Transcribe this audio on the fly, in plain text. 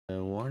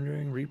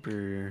Wandering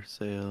Reaper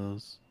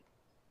sales.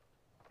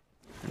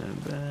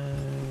 And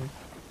back.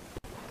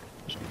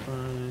 Just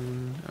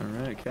fine.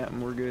 Alright,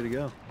 Captain, we're good to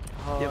go.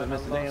 Oh, You haven't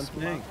missed a damn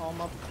thing. All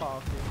my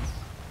pockets.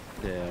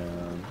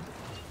 Damn.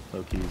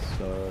 Loki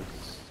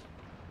sucks.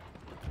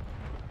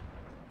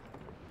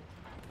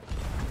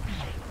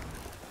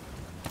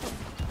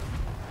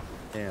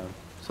 Damn.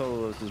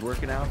 Solo, this is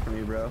working out for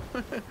me, bro.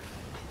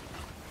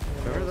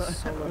 Remember that?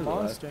 Solo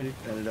monster.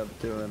 Ended up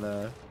doing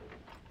the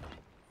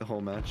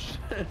whole match.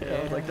 Yeah.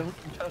 I was like, don't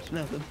touch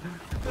nothing.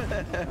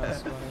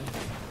 That's funny.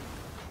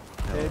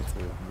 That was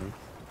cool, man.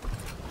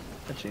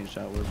 That chain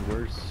shot was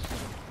worse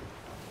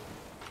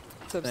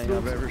What's up, thing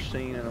Sloop? I've ever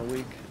seen in a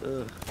week.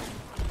 Ugh.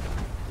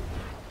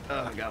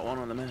 I got one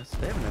on the mess.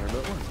 They haven't ever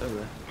built one, have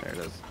they? There it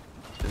is.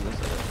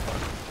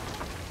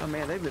 Oh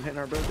man, they've been hitting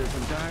our boat this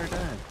entire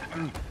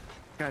time.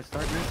 Guys,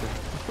 start missing.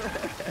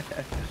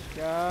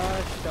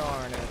 Gosh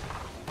darn it.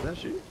 Did that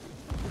shoot?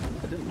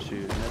 I didn't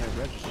shoot, and then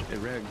it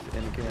regged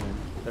in the cannon.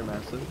 They're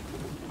massive.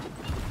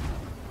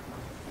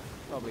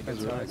 Probably That's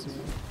good right. size.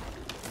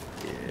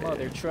 Yeah.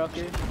 Mother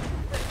trucker.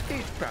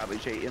 He's probably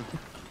cheating.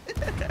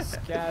 This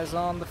guy's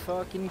on the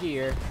fucking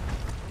gear.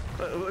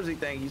 What does he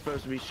think? He's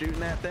supposed to be shooting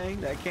that thing?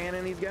 That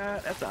cannon he's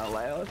got? That's not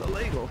allowed. That's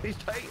illegal. He's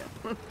taking.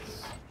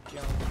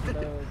 Young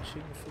blood,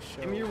 shooting for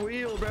sure. Give me your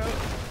wheel, bro.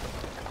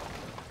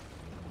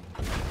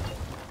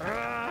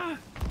 Ah!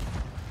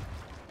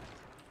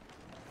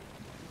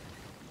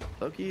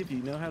 Loki, if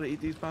you know how to eat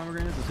these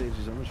pomegranates, it saves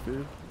you so much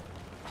food.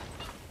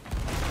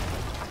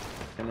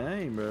 And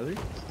aim, brother.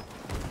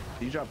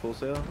 Do you drop full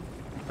sail?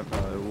 I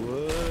probably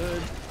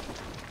would.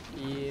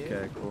 Yeah.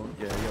 Okay, cool.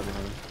 Yeah, you gotta be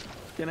home.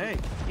 Can A,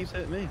 keeps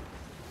hitting me.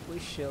 We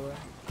chilling.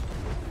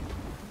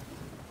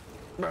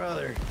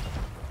 Brother.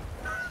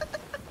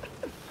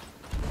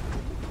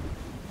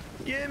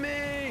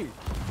 Gimme!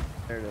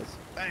 There it is.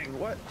 Bang,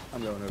 what?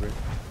 I'm going over it.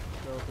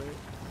 Go for it.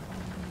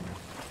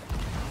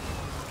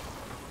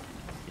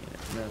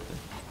 Yeah, nothing.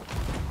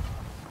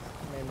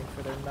 I'm aiming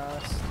for their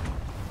nest.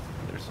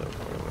 They're so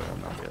far away,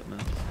 I'm not getting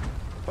this.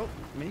 Oh,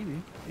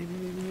 maybe.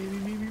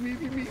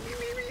 Maybe.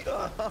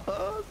 Oh,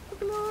 so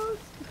close.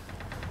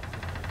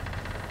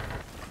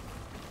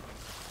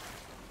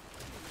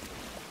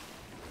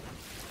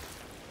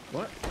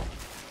 What?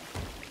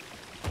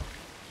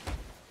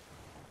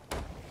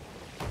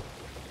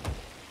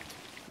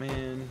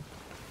 Man.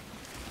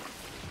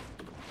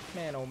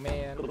 Man, oh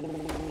man.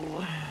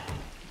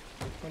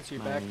 Once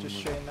you're back, just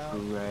straighten out.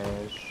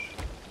 Crash.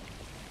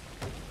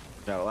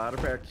 Got a lot of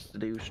practice to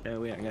do,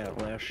 Snowy. I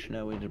got less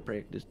Snowy to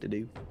practice to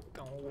do.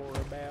 Don't worry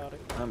about it.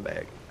 I'm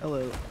back.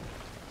 Hello.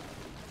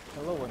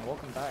 Hello and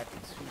welcome back to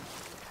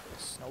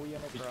Snowy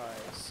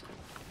Enterprise.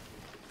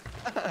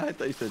 I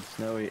thought you said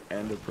Snowy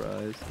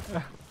Enterprise.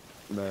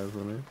 That was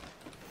funny.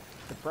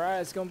 The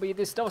prize gonna be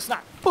this double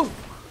snap. Boom!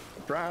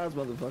 Surprise,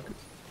 motherfucker.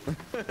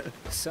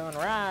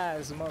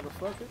 Sunrise,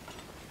 motherfucker.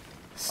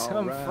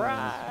 Some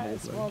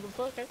fries,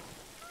 motherfucker.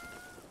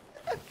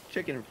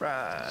 Chicken and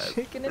fries.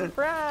 Chicken and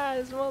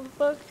fries,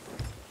 motherfucker.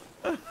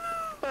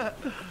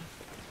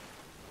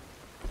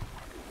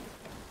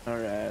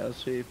 Alright,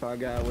 let's see if I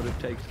got what it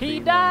takes to He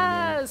be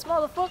dies,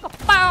 motherfucker.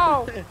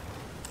 Pow!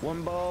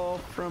 one ball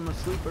from a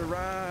super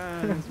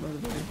rise,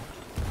 motherfucker.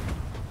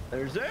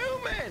 They're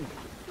zooming!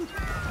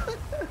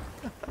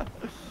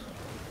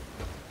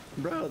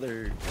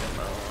 Brother.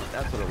 Oh,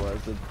 that's what it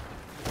was.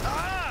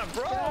 Ah,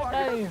 bro! God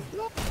damn.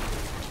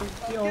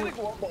 I'm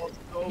getting one ball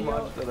so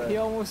much today. He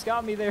almost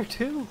got me there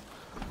too.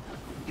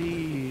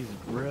 Jeez,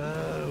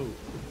 bro.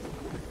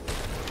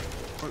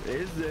 What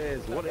is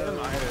this? What am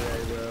I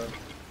today, bro?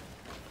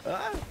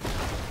 Ah!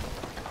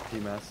 He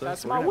messed up.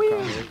 That's We're my gonna wheel.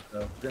 have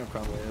We're gonna have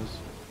crumb wheels.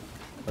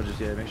 I'll just,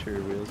 yeah, make sure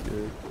your wheel's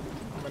good.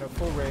 I'm gonna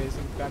full raise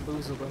and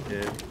bamboozle them.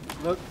 Yeah.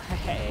 Look,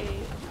 hey.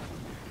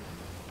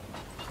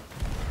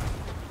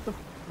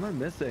 What am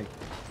I missing?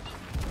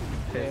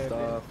 Pissed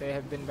off. They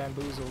have been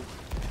bamboozled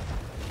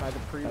by the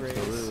pre-raise.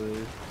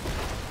 Absolutely.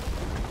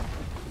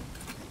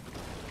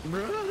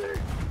 Brother!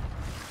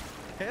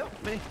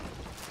 Help me!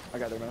 I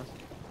got their mouse.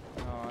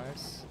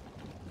 Nice.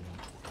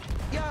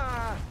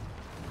 Yeah!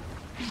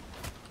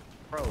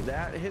 Bro,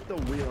 that hit the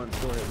wheel and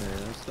still hit me.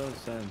 There's no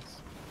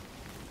sense.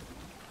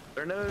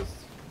 Their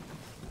nose.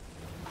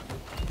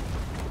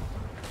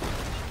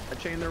 I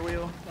chained their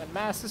wheel. That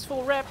mass is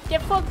full rep.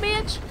 Get fucked,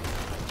 bitch!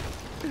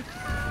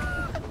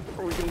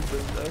 Are we gonna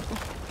zoom though?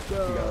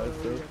 Go. You got it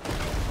still.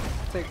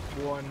 Take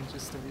one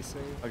just to be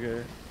safe.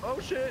 Okay. Oh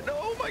shit! No!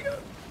 Oh my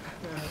god!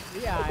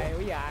 We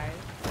aye.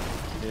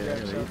 Yeah, I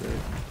gotta eat that.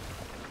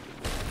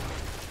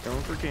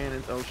 Going for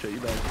cannons. Oh shit! You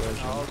better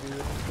question. I'll do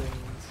the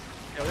things.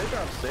 Yo, they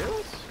dropped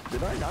sails?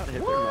 Did I not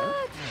hit their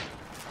mast?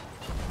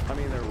 I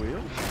mean their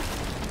wheel?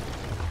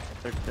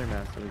 They're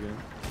massive again.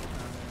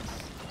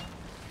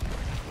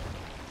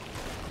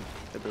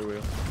 Hit their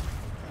wheel.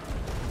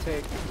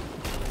 Take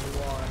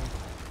one.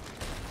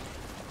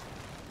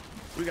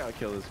 We gotta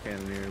kill this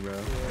cannoneer, bro.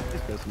 Yeah.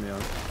 He's pissing me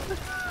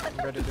off.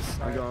 I'm ready to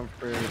snipe. I'm going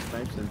for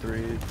snipes in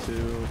 3, 2,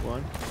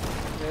 1.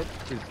 Dead.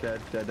 He's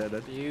dead.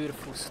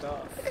 Beautiful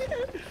stuff.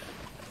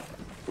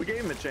 We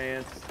gave him a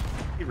chance.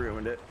 He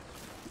ruined it.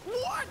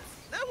 What?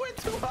 That went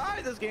too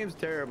high. This game's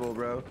terrible,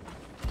 bro.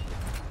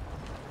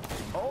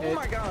 Oh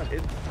my god.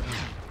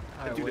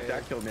 Dude, if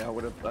that killed me, I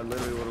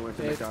literally would have went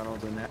to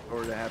McDonald's and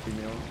ordered a Happy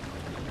Meal.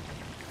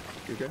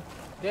 You okay?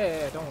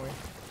 Yeah, don't worry.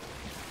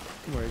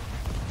 Don't worry.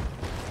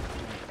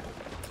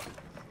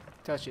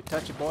 Touch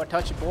it, boy,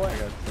 touch it, boy.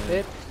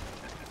 Hit.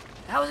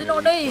 How is it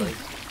all day?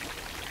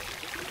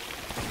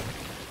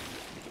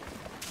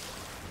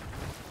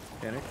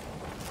 Panic?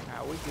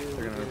 Ah, we good.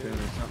 They're gonna open or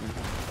something.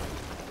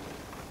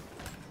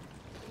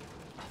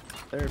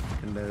 They're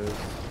fucking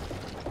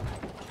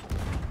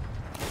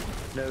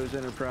Nose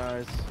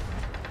Enterprise.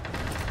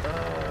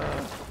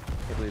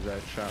 Can't believe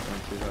that shot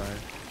went too high.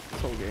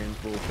 This whole game's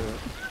bullshit.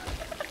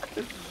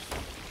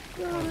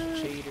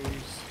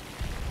 Cheaters.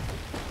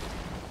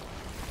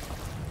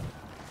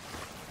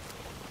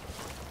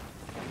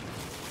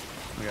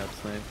 We got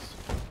snakes.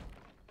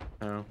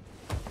 Oh.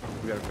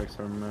 We gotta fix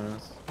our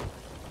mess.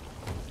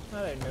 I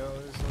don't know.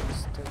 We'll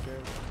just take care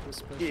of this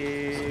person.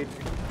 Yeah.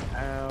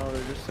 Ow,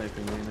 they're just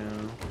sniping me now.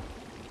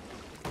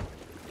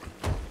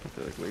 I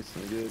feel like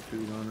wasting good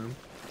food on him.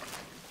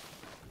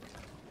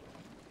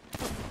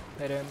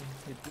 Hit him.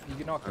 You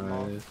can knock him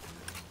off.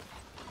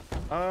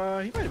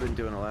 He might have been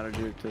doing a ladder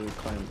juke to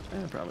climb.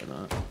 Probably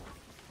not.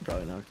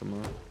 Probably knocked him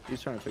off.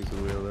 He's trying to fix his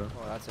wheel though.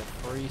 Oh, that's a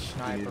free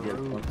sniper.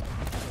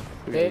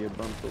 We gotta get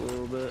bumped a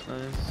little bit.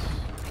 Nice.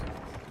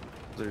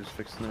 They're just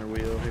fixing their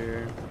wheel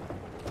here.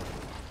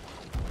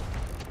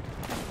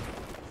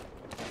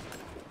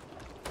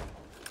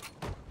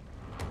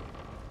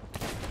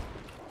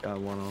 Got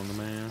one on the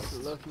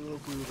mast. Lucky little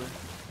goober.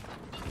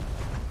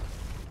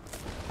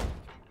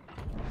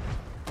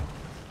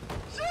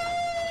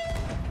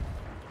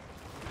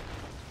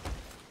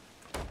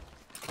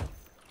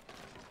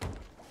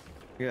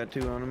 We got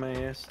two on the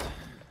mast.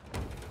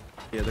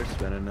 Yeah, they're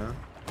spinning now.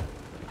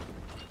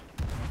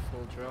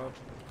 Full drop.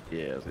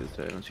 Yeah, I was gonna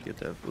say, once you get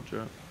that full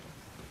drop.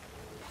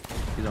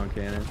 He's on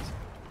cannons.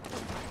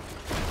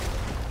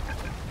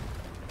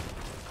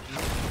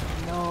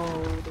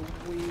 No, the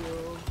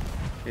wheel.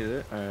 Hit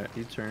it. Alright,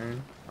 you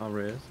turn. I'll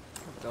res.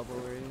 Double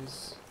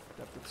raise.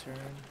 Got the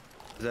turn.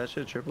 Is that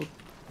shit tripled?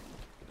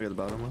 We got the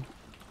bottom one.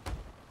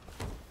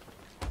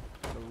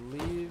 I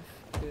believe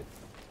it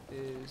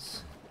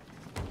is.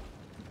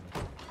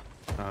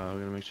 We're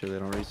gonna make sure they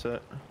don't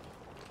reset.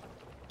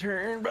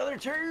 Turn, brother,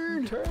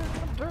 turn! Turn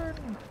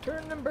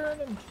and burn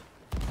him.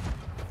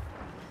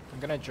 I'm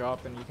gonna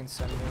drop and you can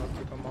send me, I'll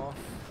keep him off.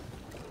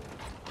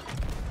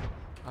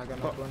 I got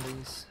my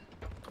bundies.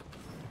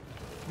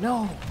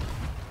 No!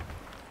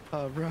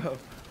 Oh, bro.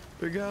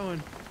 They're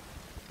going.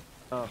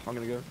 Oh, I'm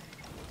gonna go.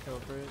 Go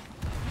for it.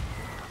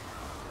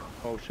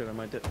 Oh shit, I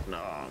might dip. No,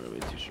 I'm gonna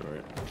be too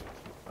short.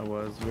 I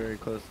was very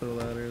close to the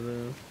ladder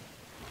though.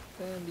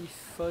 And the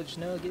fudge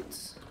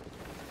nuggets.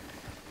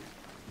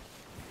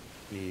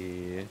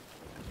 Yeah.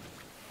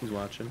 He's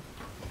watching.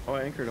 Oh,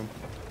 I anchored him.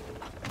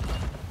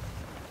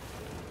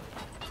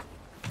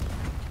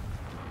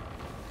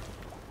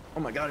 Oh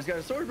my god, he's got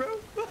a sword, bro!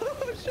 Oh,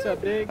 shit. What's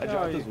up, big? I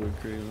dropped his wood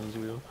crate on his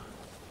wheel.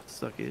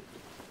 Suck it.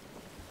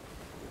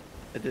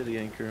 I did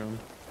anchor him.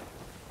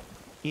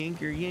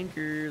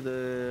 Yanker,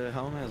 the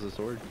helm has a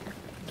sword.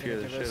 Scare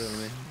the shit out of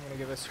me. I'm gonna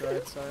give us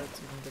right side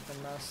so we can get the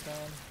mast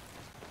down.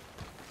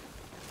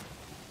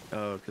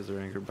 Oh, because they're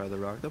anchored by the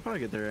rock. They'll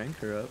probably get their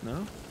anchor up,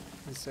 no?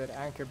 He said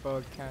anchor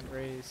bug can't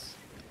raise.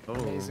 Oh.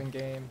 Amazing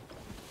game.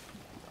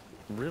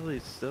 Really?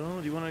 Still?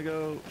 Do you want to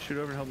go shoot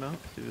over and help out?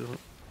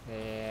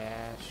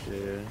 Yeah, sure.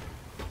 Yeah.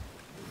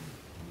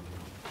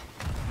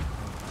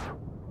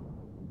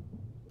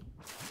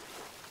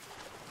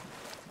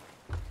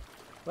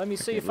 Let me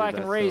see if I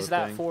can raise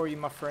that for you,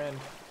 my friend.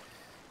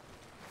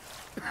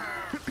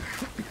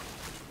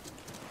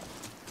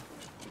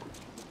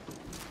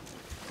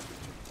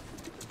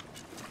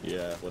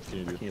 Yeah, what can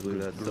you do? I can't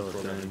believe that's still a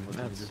thing.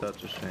 That's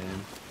such a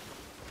shame.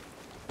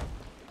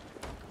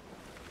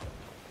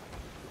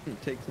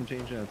 Take some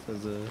change outs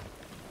as a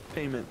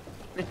payment.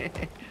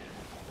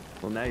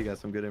 Well, now you got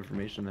some good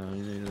information now.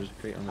 You know, there's a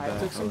crate on the back. I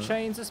took some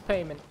chains as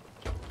payment.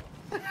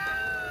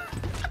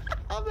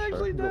 I'm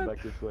actually done. Go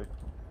back this way.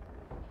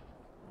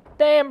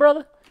 Damn,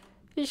 brother.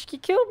 He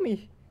killed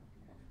me.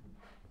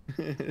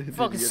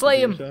 Fucking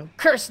slay him.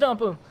 Curse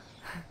dump him.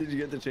 Did you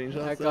get the chain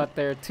shots? I got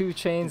their 2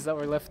 chains that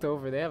were left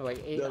over. They have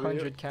like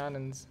 800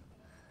 cannons.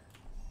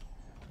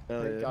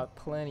 They got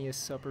plenty of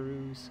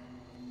supperoos.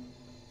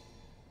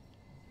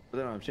 But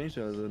they don't have chain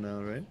shots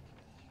now, right?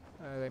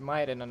 They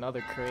might in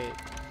another crate.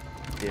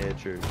 Yeah,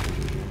 true.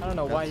 I don't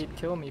know why he'd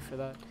kill me for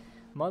that.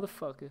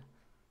 Motherfucker.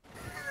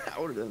 I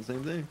would have done the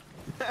same thing.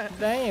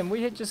 Damn,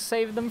 we had just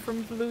saved them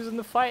from losing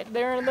the fight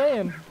there and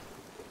then.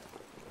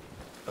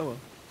 Oh well.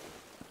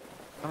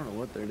 I don't know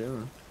what they're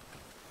doing.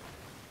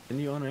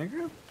 Didn't you on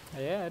anchor?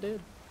 Yeah, I did.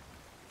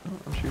 Oh,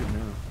 I'm shooting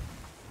now.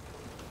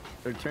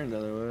 They're turned the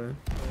other way.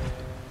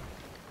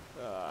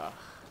 Yeah.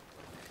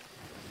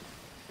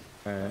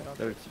 Alright,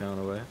 they're sailing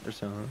away. They're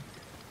sailing.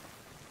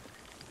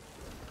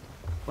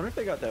 Wonder if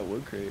they got that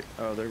wood crate.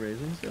 Oh, they're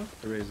raising still?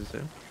 They're raising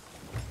still.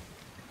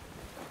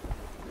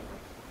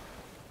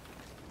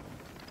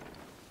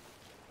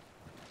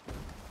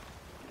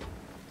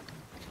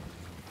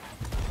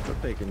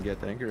 they can get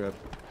the anchor up.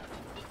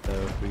 So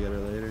if we get her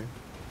later.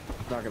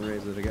 Not gonna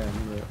raise it again,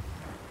 but.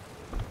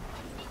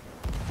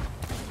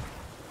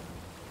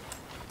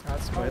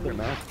 That's my I hit their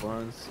mast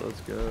once.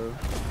 Let's go.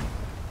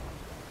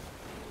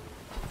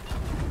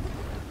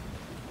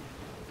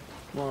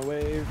 Come on,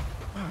 wave.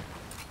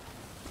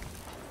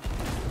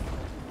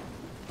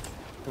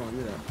 Come on,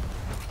 do that.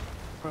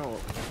 Oh,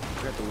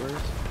 I got the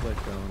worst flick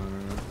going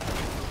on.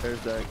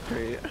 There's that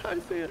crate. I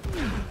see it.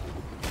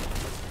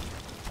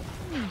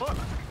 Fuck.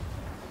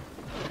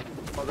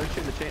 Oh, they're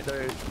shooting the chain.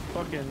 They're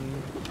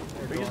fucking.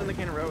 They're using the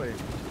cannon railway.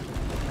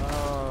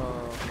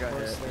 Oh, I got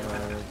hit.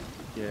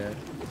 Yeah.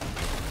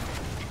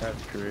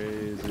 That's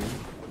crazy.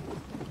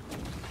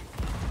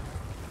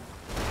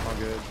 All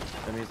good.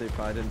 That means they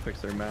probably didn't fix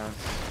their mask.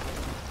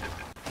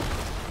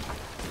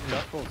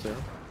 That's full too.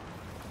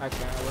 I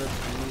can't. I would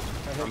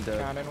have I hit dead.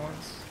 cannon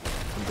once.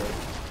 I'm dead.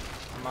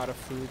 I'm out of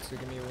food, so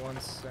give me 1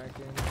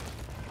 second.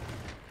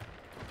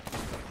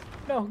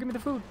 No, give me the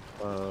food.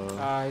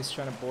 Ah, he's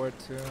trying to board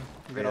too.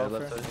 You got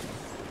offer.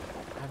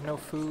 I have no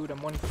food. I'm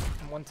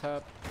one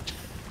tap.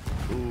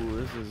 Ooh,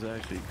 this is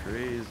actually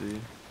crazy.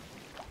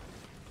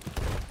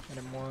 Hit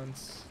him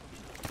once.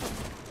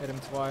 Hit him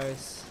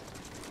twice.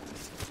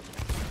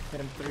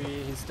 Hit him 3.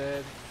 He's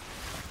dead.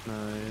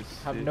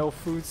 Nice. Have no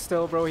food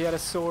still, bro. He had a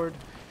sword.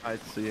 I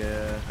see.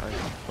 Yeah, I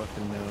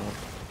fucking know.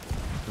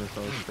 Miss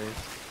all his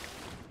face.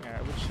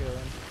 Alright, we're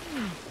chilling.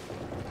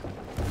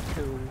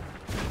 Cool.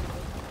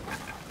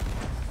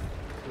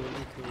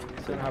 Cool.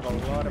 He's gonna have a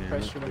lot of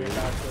pressure when you're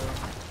back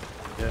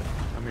though. Yeah,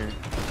 I'm here.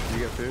 You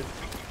got food?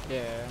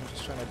 Yeah, I'm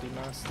just trying to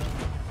demask them.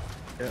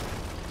 Yeah.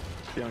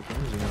 Be on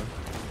cameras, you know.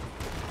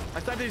 I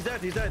thought he's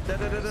dead. He's dead.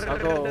 I'll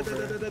go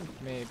over.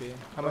 Maybe.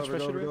 How much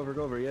pressure?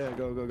 Go over. Yeah,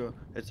 go.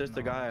 It's just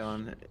a guy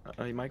on.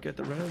 He might get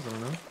the res. I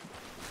don't know.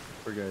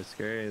 Poor guy's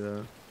scary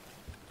though.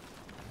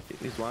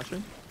 He's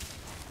watching.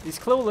 He's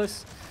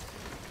clueless.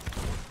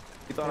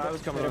 He thought I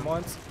was coming. Hit him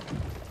once.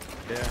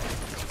 Yeah.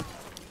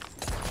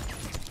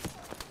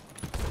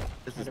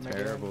 This is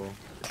terrible.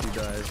 If he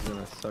dies, it's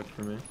gonna suck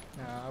for me.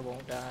 Nah, I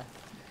won't die.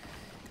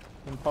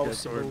 Impossible.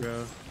 Sword,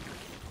 bro.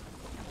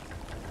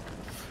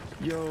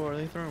 Yo, are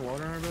they throwing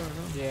water on her, bro? No?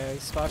 Yeah,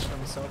 he's splashing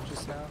himself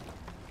just now.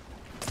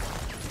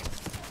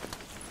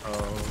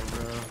 Oh,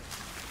 bro.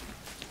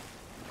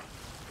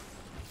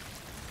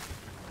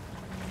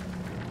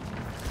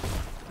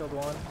 Killed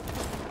one.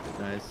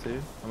 Nice,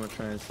 dude. I'm gonna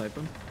try and snipe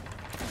him.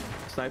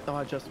 Snipe the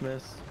I just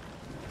missed.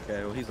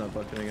 Okay, well, he's not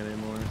bucketing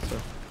anymore, so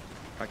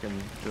I can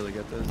really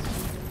get this.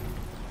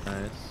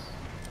 Nice.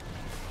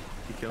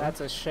 He killed him?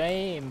 That's a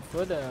shame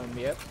for them,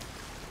 yep.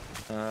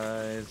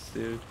 Nice,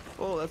 dude.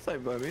 Oh, that's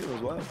sniped by me as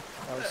well.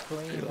 That was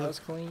clean, that was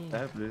clean.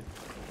 That, dude.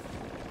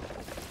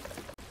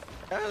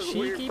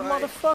 Cheeky motherfucker.